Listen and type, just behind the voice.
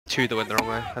2 that went the wrong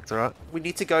way. That's alright. We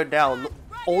need to go now. Look,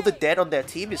 all the dead on their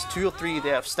team is 2 or 3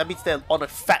 deaths. That means they're on a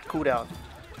fat cooldown.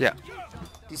 Yeah.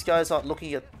 These guys aren't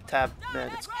looking at tab,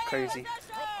 man. It's crazy.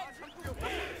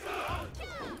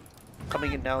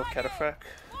 Coming in now with Catafract.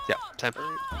 Yeah, 10.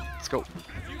 Let's go.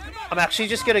 I'm actually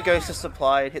just gonna go to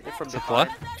supply and hit it from Supply?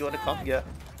 behind. Do you want to come? Yeah.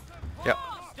 Yeah.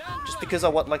 Just because I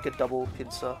want like a double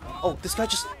pincer. Oh, this guy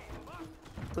just.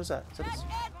 What is that? Is that his...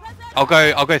 I'll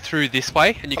go through this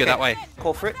way, and you go that way.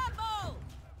 Call for it.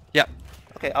 Yep.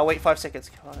 Okay, I'll wait 5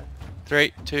 seconds.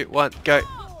 3, 2, 1, go.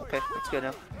 Okay, let's go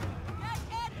now.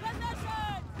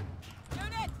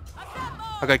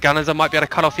 Okay, gunners, I might be able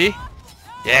to cut off here.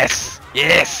 Yes!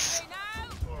 Yes!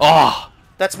 Oh!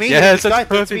 That's me Yes, hitting this guy. that's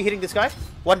That's me perfect. hitting this guy.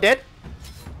 1 dead.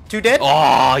 2 dead.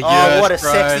 Oh, yes, Oh, what a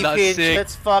bro, sexy that's pinch. sick.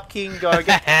 Let's fucking go.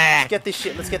 Let's get this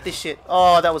shit. Let's get this shit.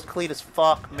 Oh, that was clean as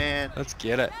fuck, man. Let's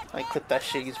get it. I clipped that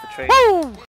shit. Use for training. Woo!